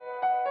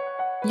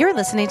You're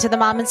listening to the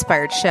Mom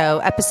Inspired Show,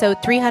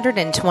 episode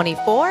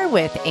 324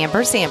 with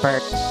Amber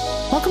Sandberg.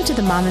 Welcome to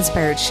the Mom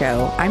Inspired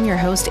Show. I'm your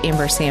host,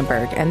 Amber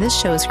Sandberg, and this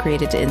show is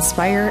created to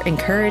inspire,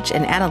 encourage,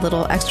 and add a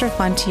little extra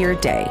fun to your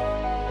day.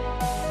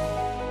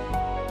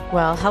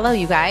 Well, hello,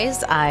 you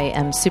guys. I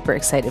am super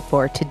excited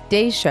for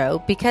today's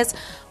show because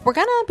we're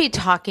going to be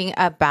talking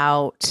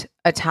about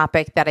a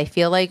topic that I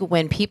feel like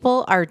when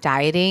people are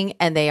dieting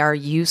and they are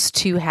used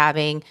to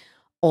having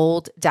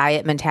old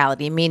diet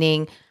mentality,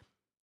 meaning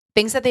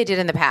things that they did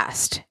in the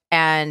past,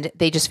 and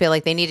they just feel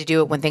like they need to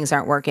do it when things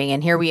aren't working.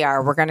 And here we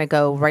are. We're going to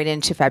go right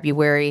into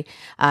February.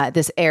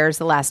 This airs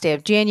the last day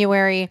of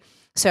January.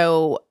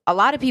 So a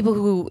lot of people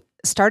who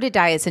started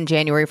diets in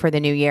January for the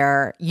new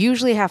year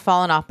usually have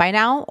fallen off by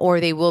now,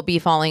 or they will be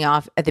falling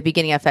off at the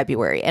beginning of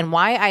February. And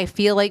why I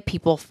feel like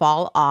people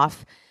fall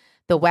off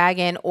the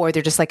wagon, or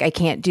they're just like, I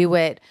can't do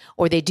it,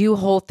 or they do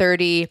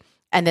Whole30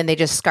 and then they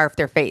just scarf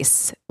their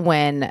face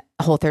when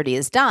Whole30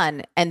 is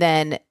done. And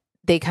then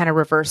they kind of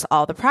reverse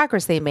all the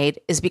progress they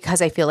made, is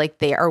because I feel like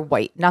they are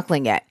white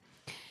knuckling it.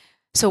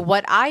 So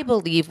what I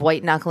believe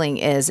white knuckling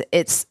is,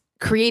 it's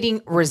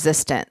creating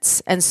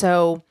resistance. And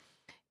so,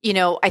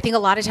 I think a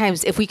lot of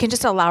times if we can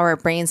just allow our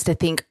brains to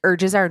think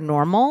urges are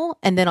normal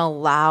and then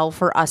allow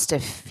for us to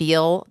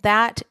feel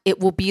that, it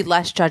will be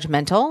less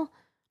judgmental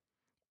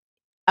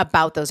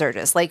about those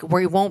urges. Like,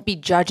 we won't be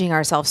judging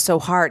ourselves so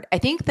hard. I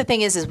think the thing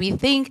is we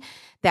think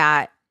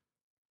that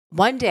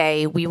one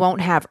day we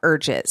won't have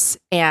urges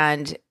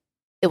and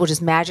it will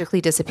just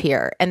magically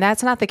disappear. And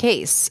that's not the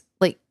case.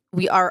 Like,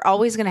 we are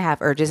always going to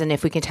have urges. And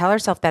if we can tell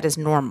ourselves that is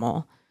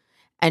normal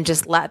and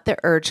just let the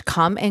urge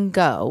come and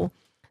go,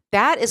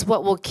 that is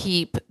what will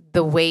keep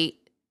the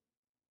weight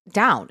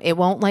down. You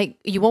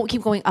won't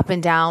keep going up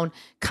and down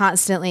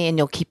constantly, and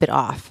you'll keep it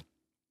off.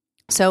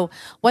 So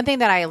one thing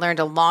that I learned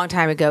a long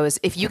time ago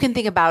is, if you can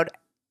think about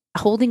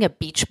holding a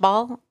beach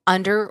ball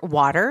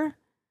underwater,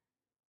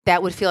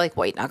 that would feel like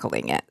white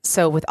knuckling it.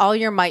 So with all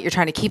your might, you're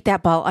trying to keep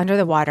that ball under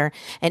the water,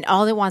 and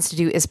all it wants to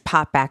do is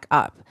pop back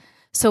up.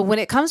 So when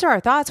it comes to our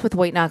thoughts with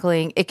white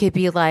knuckling, it could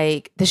be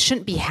like, this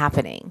shouldn't be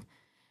happening.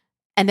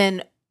 And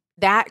then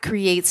that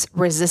creates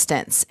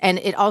resistance. And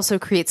it also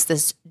creates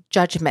this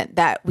judgment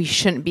that we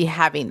shouldn't be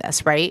having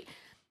this, right?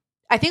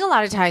 I think a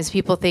lot of times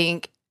people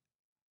think,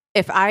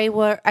 if I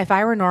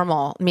were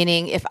normal,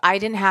 meaning if I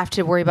didn't have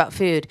to worry about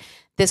food,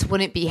 this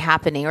wouldn't be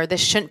happening, or this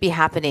shouldn't be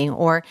happening.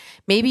 Or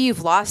maybe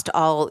you've lost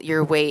all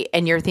your weight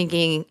and you're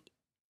thinking,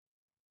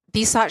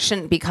 these thoughts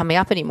shouldn't be coming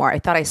up anymore. I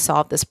thought I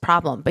solved this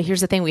problem. But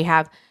here's the thing, we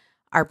have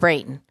our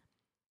brain,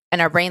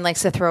 and our brain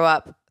likes to throw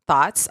up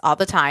thoughts all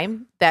the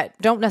time that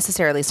don't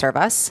necessarily serve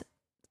us.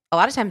 A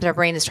lot of times our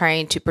brain is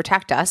trying to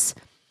protect us,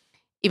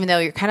 even though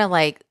you're kind of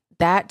like,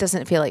 that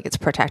doesn't feel like it's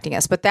protecting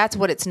us. But that's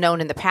what it's known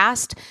in the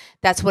past.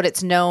 That's what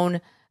it's known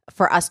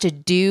for us to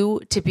do,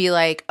 to be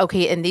like,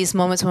 okay, in these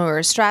moments when we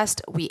were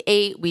stressed, we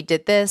ate, we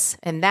did this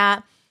and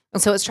that.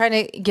 And so it's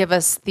trying to give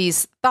us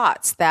these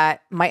thoughts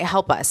that might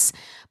help us.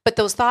 But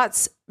those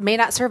thoughts may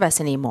not serve us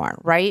anymore,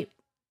 right?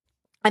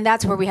 And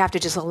that's where we have to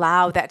just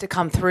allow that to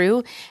come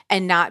through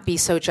and not be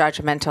so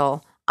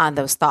judgmental on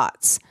those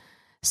thoughts.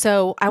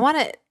 So I want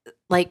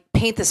to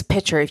paint this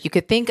picture. If you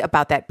could think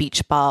about that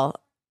beach ball,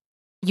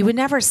 you would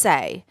never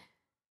say,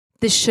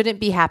 this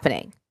shouldn't be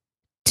happening,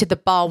 to the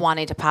ball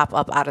wanting to pop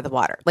up out of the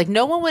water. Like,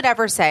 no one would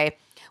ever say,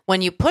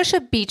 when you push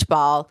a beach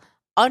ball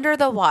under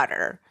the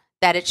water,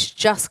 that it's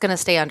just going to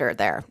stay under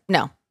there.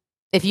 No.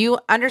 If you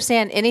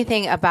understand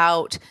anything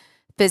about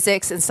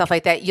physics and stuff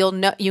like that, you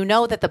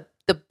know that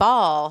the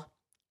ball,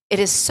 it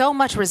is so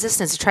much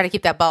resistance to try to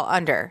keep that ball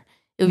under.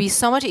 It would be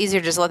so much easier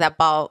to just let that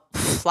ball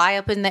fly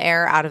up in the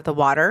air out of the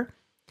water.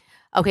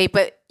 Okay,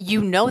 but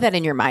you know that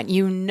in your mind.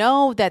 You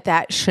know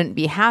that shouldn't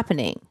be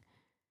happening.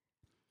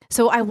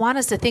 So I want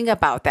us to think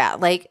about that.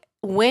 Like,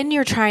 when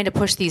you're trying to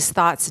push these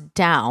thoughts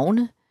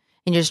down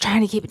and you're just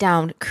trying to keep it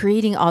down,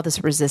 creating all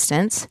this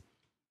resistance,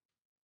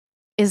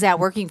 is that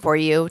working for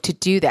you to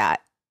do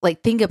that?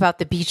 Like, think about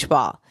the beach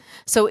ball.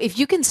 So if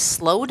you can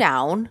slow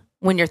down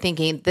when you're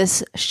thinking,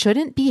 this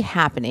shouldn't be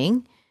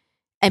happening,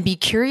 and be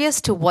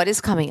curious to what is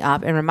coming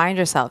up and remind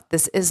yourself,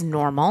 this is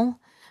normal.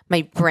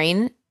 My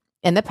brain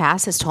in the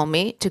past has told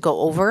me to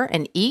go over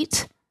and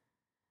eat.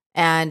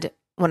 And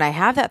when I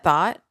have that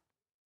thought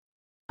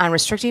on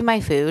restricting my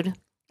food,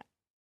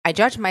 I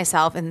judge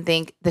myself and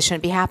think this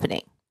shouldn't be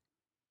happening.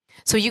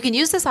 So you can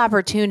use this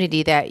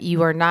opportunity that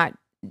you are not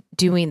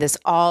doing this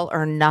all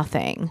or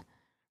nothing,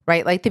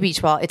 right? Like the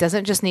beach ball, it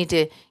doesn't just need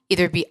to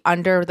either be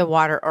under the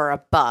water or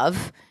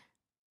above.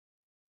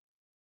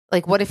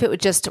 Like, what if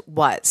it just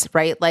was,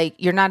 right? Like,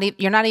 you're not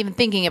even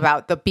thinking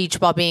about the beach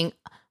ball being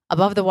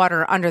above the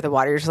water or under the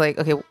water. You're just like,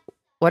 okay,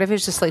 what if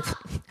it's just like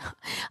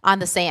on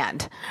the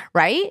sand,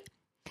 right?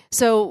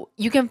 So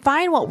you can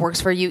find what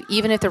works for you,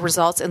 even if the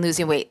results in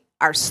losing weight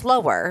are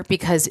slower,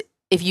 because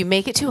if you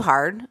make it too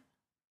hard,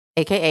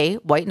 AKA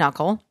white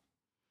knuckle,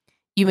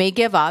 you may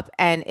give up,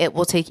 and it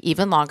will take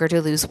even longer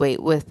to lose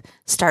weight with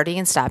starting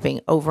and stopping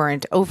over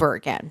and over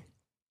again.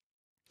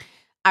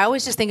 I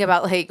always just think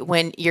about like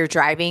when you're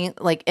driving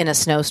like in a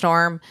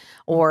snowstorm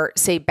or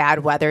say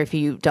bad weather if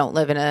you don't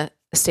live in a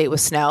state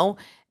with snow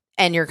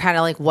and you're kind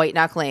of like white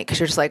knuckling because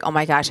you're just like, oh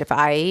my gosh, if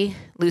I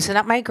loosen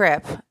up my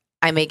grip,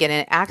 I may get in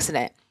an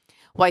accident.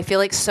 Well, I feel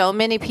like so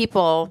many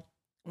people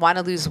want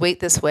to lose weight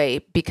this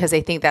way because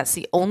they think that's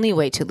the only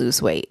way to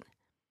lose weight.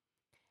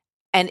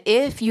 And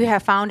if you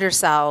have found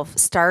yourself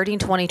starting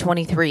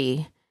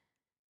 2023,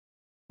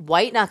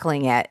 white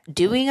knuckling it,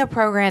 doing a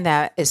program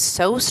that is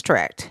so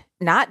strict,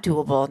 not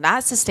doable,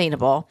 not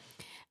sustainable,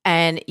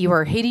 and you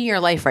are hating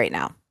your life right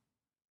now,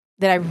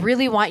 that I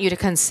really want you to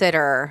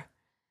consider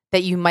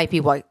that you might be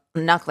white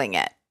knuckling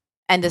it.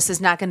 And this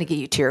is not going to get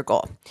you to your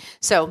goal.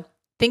 So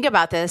think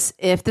about this.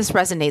 If this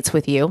resonates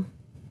with you,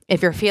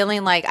 if you're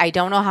feeling like, I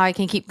don't know how I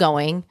can keep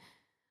going,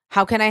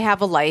 how can I have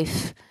a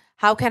life?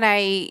 How can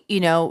I,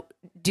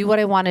 do what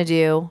I want to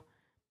do?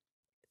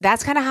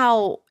 That's kind of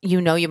how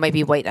you might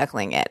be white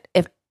knuckling it.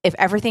 If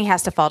everything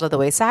has to fall to the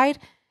wayside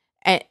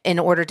in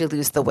order to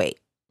lose the weight.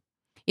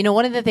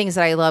 One of the things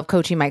that I love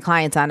coaching my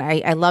clients on,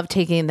 I love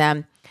taking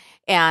them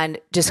and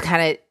just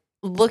kind of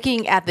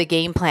looking at the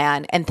game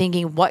plan and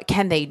thinking, what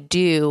can they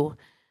do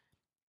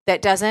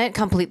that doesn't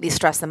completely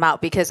stress them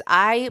out? Because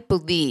I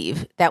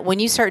believe that when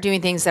you start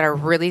doing things that are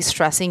really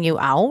stressing you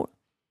out,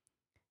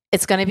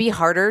 it's going to be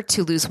harder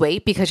to lose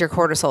weight because your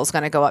cortisol is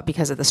going to go up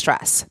because of the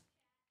stress.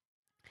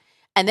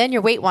 And then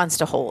your weight wants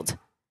to hold.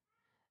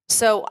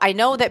 So I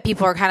know that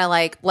people are kind of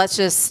like, let's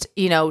just,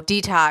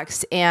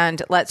 detox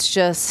and let's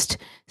just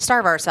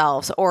starve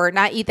ourselves or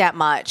not eat that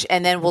much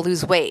and then we'll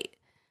lose weight.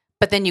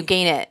 But then you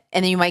gain it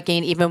and then you might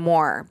gain even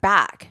more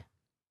back.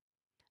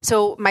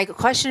 So my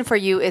question for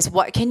you is,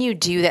 what can you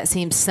do that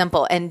seems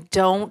simple? And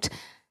don't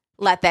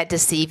let that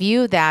deceive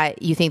you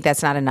that you think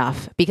that's not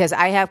enough. Because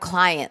I have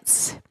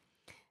clients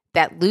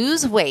that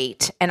lose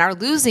weight and are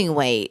losing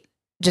weight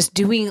just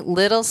doing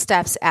little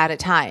steps at a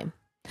time.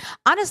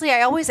 Honestly,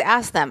 I always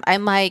ask them,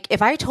 I'm like,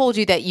 if I told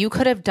you that you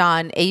could have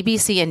done A, B,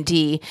 C, and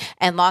D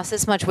and lost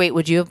this much weight,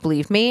 would you have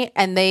believed me?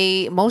 And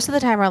they, most of the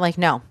time, are like,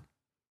 no.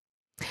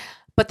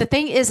 But the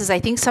thing is I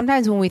think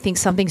sometimes when we think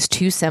something's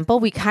too simple,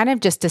 we kind of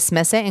just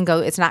dismiss it and go,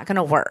 it's not going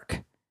to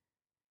work.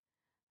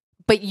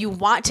 But you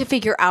want to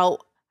figure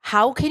out,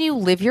 how can you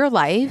live your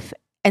life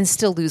and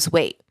still lose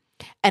weight?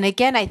 And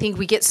again, I think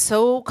we get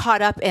so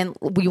caught up in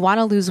we want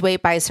to lose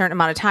weight by a certain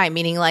amount of time,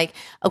 meaning like,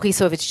 okay,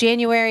 so if it's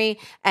January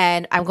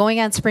and I'm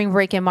going on spring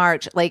break in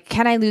March, like,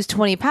 can I lose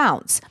 20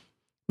 pounds?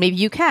 Maybe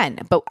you can,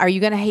 but are you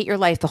going to hate your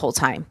life the whole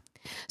time?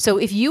 So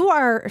if you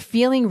are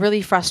feeling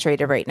really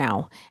frustrated right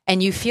now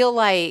and you feel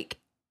like,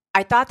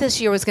 I thought this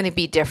year was going to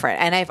be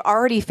different and I've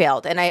already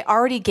failed and I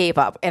already gave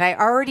up and I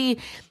already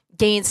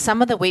gained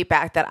some of the weight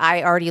back that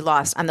I already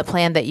lost on the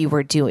plan that you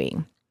were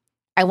doing,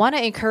 I want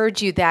to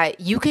encourage you that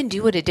you can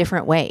do it a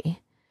different way.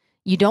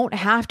 You don't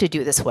have to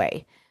do this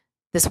way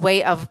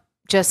of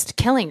just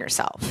killing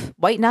yourself,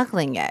 white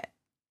knuckling it.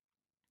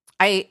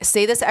 I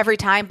say this every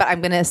time, but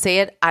I'm going to say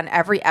it on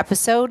every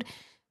episode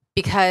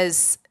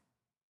because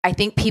I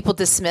think people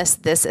dismiss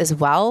this as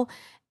well.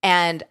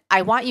 And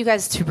I want you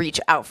guys to reach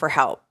out for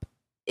help.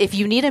 If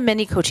you need a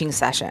mini coaching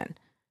session,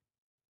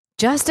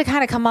 just to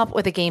kind of come up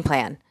with a game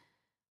plan,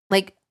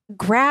 like,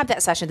 grab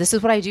that session. This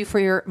is what I do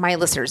for my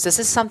listeners. This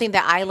is something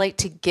that I like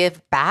to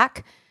give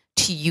back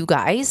to you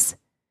guys.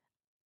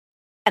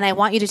 And I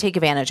want you to take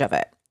advantage of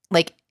it.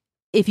 Like,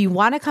 if you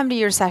want to come to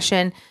your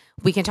session,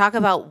 we can talk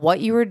about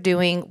what you were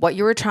doing, what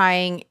you were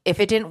trying, if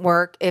it didn't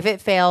work, if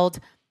it failed,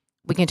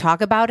 we can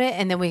talk about it,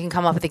 and then we can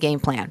come up with a game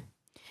plan.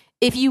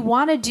 If you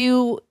want to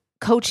do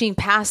coaching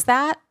past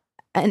that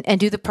and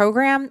do the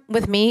program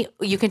with me,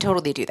 you can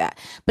totally do that.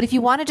 But if you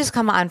want to just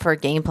come on for a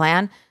game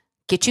plan,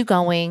 get you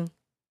going,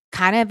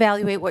 kind of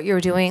evaluate what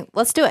you're doing,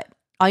 let's do it.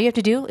 All you have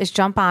to do is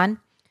jump on,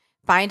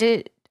 find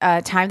a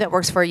time that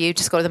works for you.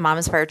 Just go to the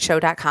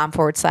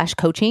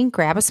mominspiredshow.com/coaching,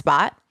 grab a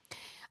spot.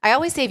 I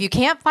always say, if you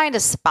can't find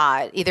a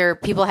spot, either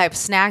people have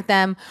snagged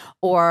them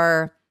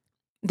or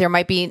there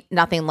might be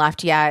nothing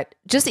left yet,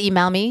 just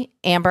email me,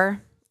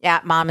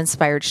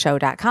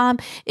 Amber@mominspiredshow.com.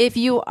 If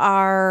you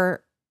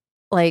are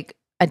like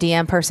a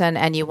DM person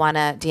and you want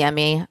to DM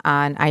me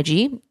on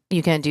IG,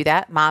 you can do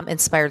that. Mom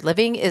Inspired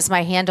Living is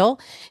my handle.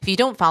 If you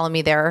don't follow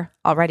me there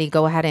already,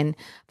 go ahead and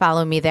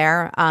follow me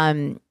there.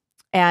 And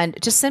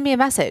just send me a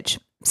message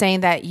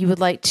saying that you would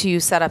like to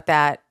set up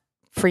that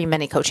free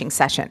mini coaching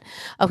session.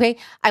 Okay.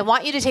 I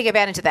want you to take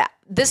advantage of that.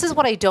 This is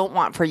what I don't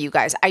want for you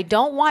guys. I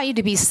don't want you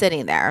to be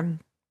sitting there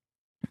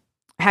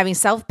having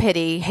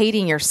self-pity,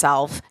 hating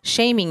yourself,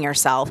 shaming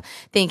yourself,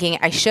 thinking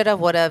I should have,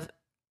 would have,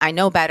 I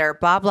know better,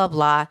 blah, blah,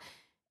 blah.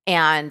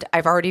 And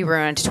I've already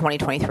ruined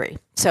 2023.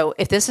 So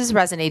if this is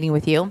resonating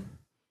with you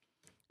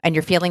and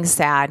you're feeling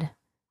sad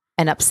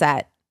and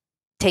upset,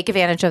 take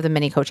advantage of the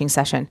mini coaching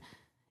session.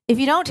 If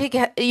you don't take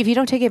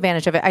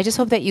advantage of it, I just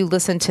hope that you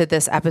listen to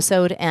this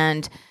episode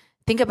and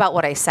think about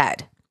what I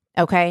said.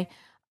 Okay.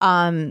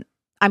 I'm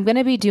going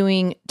to be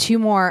doing 2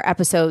 more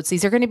episodes.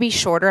 These are going to be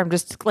shorter. I'm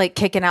just like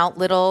kicking out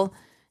little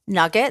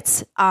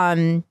nuggets.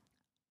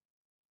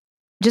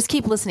 Just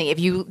keep listening. If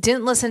you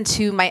didn't listen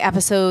to my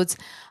episodes,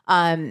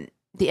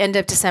 the end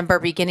of December,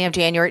 beginning of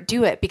January,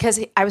 do it. Because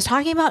I was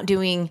talking about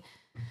doing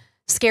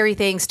scary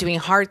things, doing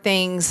hard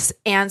things.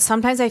 And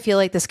sometimes I feel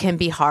like this can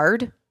be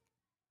hard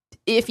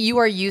if you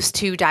are used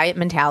to diet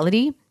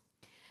mentality,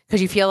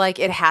 because you feel like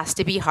it has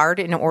to be hard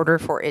in order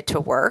for it to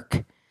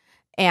work.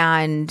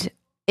 And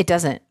it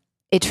doesn't.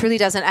 It truly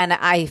doesn't. And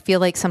I feel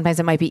like sometimes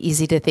it might be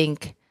easy to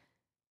think,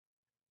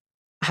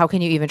 how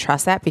can you even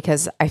trust that?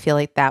 Because I feel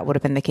like that would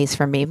have been the case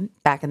for me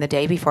back in the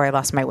day before I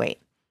lost my weight.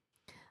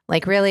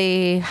 Like,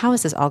 really, how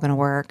is this all going to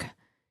work?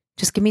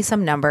 Just give me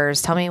some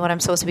numbers. Tell me what I'm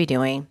supposed to be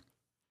doing.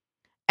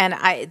 And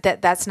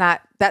that's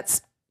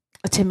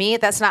to me,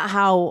 that's not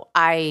how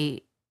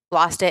I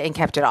lost it and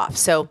kept it off.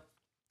 So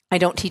I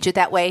don't teach it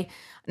that way.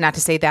 Not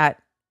to say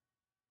that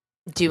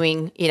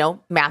doing,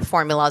 math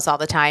formulas all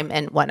the time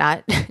and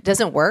whatnot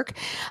doesn't work.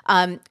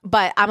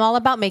 But I'm all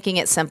about making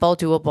it simple,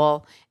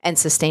 doable, and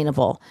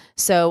sustainable.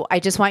 So I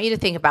just want you to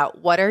think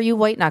about, what are you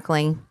white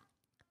knuckling?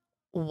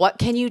 What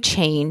can you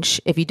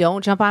change if you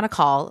don't jump on a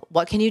call?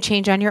 What can you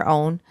change on your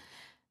own?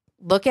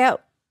 Look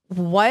at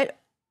what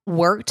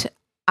worked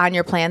on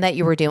your plan that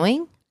you were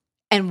doing,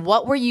 and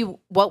what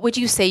would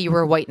you say you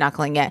were white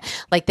knuckling it?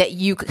 Like, that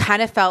you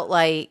kind of felt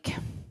like,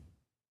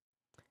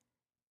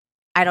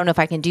 I don't know if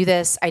I can do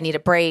this. I need a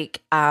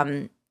break.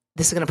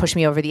 This is going to push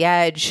me over the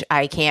edge.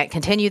 I can't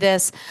continue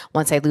this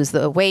once I lose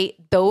the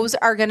weight. Those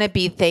are going to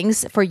be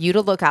things for you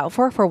to look out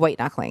for white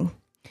knuckling.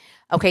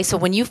 Okay. So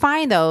when you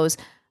find those,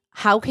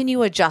 how can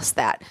you adjust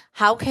that?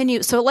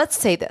 So let's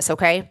say this,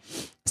 okay?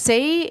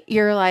 Say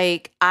you're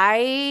like,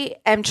 I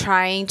am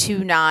trying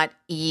to not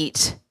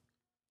eat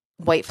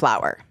white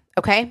flour.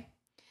 Okay.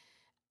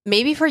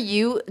 Maybe for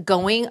you,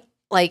 going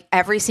like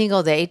every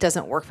single day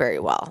doesn't work very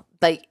well.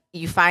 Like,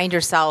 you find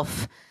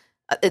yourself,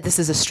 this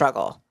is a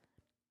struggle.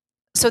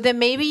 So then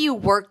maybe you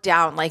work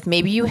down, like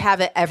maybe you have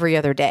it every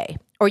other day,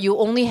 or you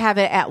only have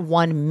it at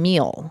one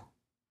meal,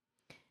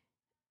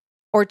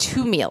 or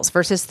 2 meals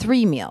versus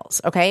 3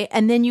 meals. Okay.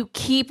 And then you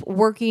keep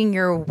working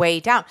your way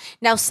down.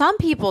 Now, some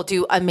people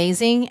do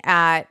amazing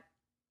at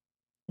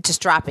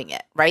just dropping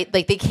it, right?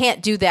 Like, they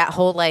can't do that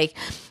whole, like,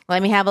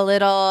 let me have a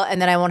little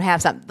and then I won't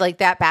have something, like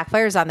that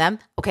backfires on them.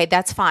 Okay.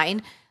 That's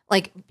fine.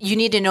 Like, you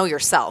need to know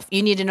yourself.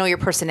 You need to know your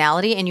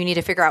personality, and you need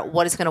to figure out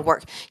what is going to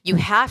work. You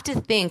have to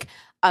think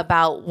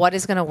about what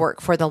is going to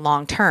work for the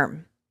long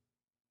term,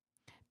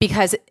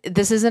 because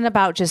this isn't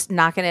about just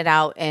knocking it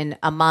out in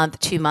a month,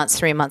 2 months,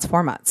 3 months,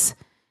 4 months.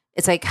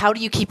 It's like, how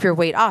do you keep your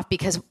weight off?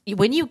 Because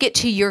when you get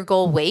to your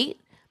goal weight,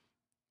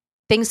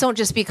 things don't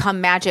just become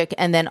magic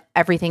and then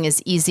everything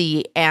is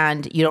easy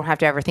and you don't have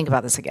to ever think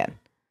about this again.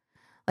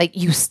 Like,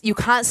 you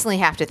constantly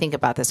have to think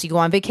about this. You go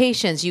on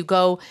vacations, you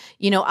go,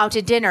 out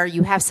to dinner,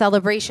 you have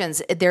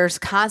celebrations. There's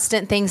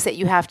constant things that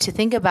you have to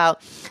think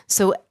about.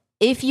 So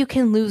if you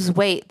can lose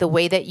weight the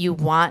way that you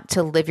want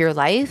to live your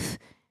life,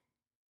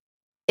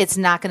 it's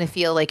not going to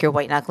feel like you're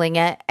white knuckling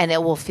it, and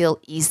it will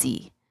feel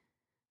easy.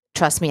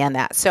 Trust me on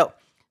that. So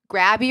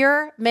grab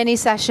your mini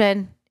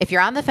session. If you're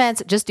on the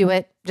fence, just do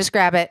it. Just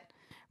grab it.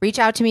 Reach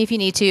out to me if you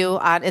need to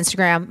on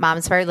Instagram, Mom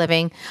Inspired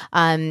Living.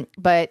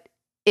 But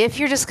if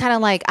you're just kind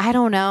of like, I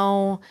don't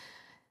know,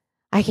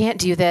 I can't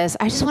do this,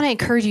 I just want to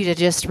encourage you to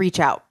just reach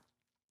out.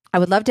 I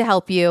would love to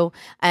help you.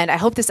 And I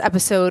hope this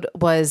episode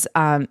was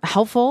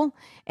helpful.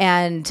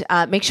 And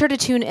make sure to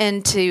tune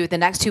in to the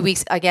next 2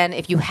 weeks. Again,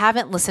 if you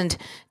haven't listened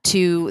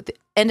to the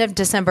end of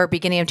December,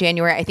 beginning of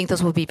January, I think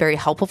those will be very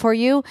helpful for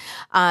you.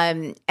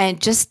 And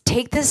just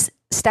take this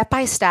step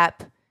by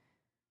step.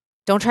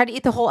 Don't try to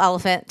eat the whole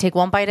elephant. Take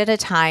one bite at a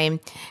time,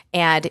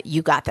 and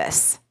you got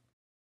this.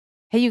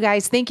 Hey, you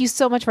guys, thank you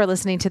so much for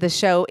listening to the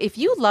show. If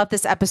you love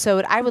this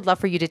episode, I would love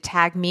for you to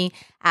tag me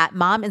at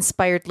Mom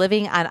Inspired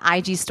Living on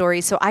IG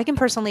Stories so I can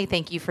personally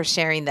thank you for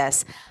sharing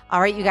this.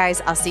 All right, you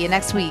guys, I'll see you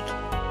next week.